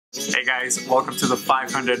Hey guys, welcome to the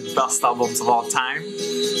 500 best albums of all time.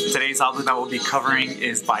 Today's album that we'll be covering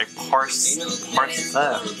is by Parsons.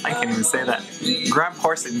 I can't even say that.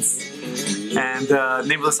 Parsons. And the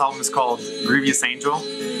name of this album is called Grievious Angel.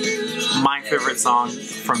 My favorite song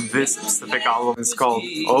from this specific album is called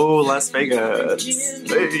Oh Las Vegas.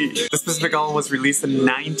 Hey. This specific album was released in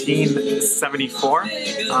 1974.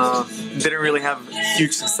 Didn't really have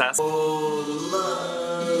huge success.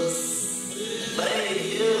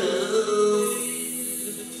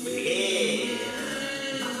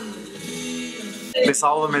 This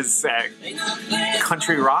album is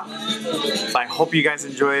country rock. I hope you guys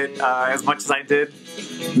enjoy it as much as I did.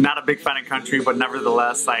 Not a big fan of country, but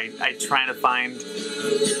nevertheless, I try to find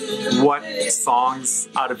what songs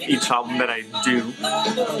out of each album that I do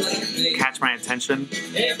catch my attention.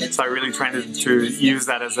 So I really try to use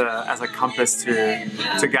that as a compass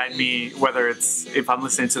to guide me, whether it's if I'm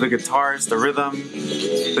listening to the guitars, the rhythm,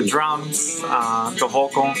 the drums, the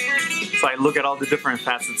vocal. So I look at all the different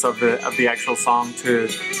facets of the actual song to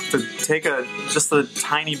take just a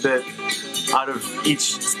tiny bit out of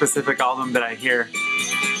each specific album that I hear.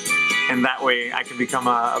 And that way I can become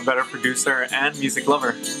a better producer and music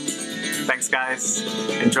lover. Thanks guys,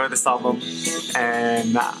 enjoy this album,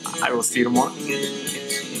 and I will see you tomorrow.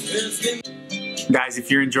 Guys,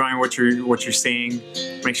 if you're enjoying what you're seeing,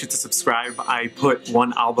 make sure to subscribe. I put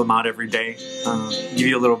one album out every day. Give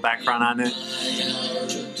you a little background on it.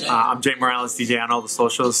 I'm Jay Morales, DJ on all the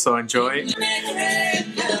socials, so enjoy.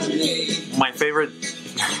 My favorite...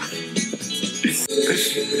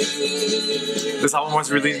 This album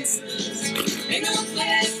was released...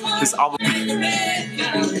 This album...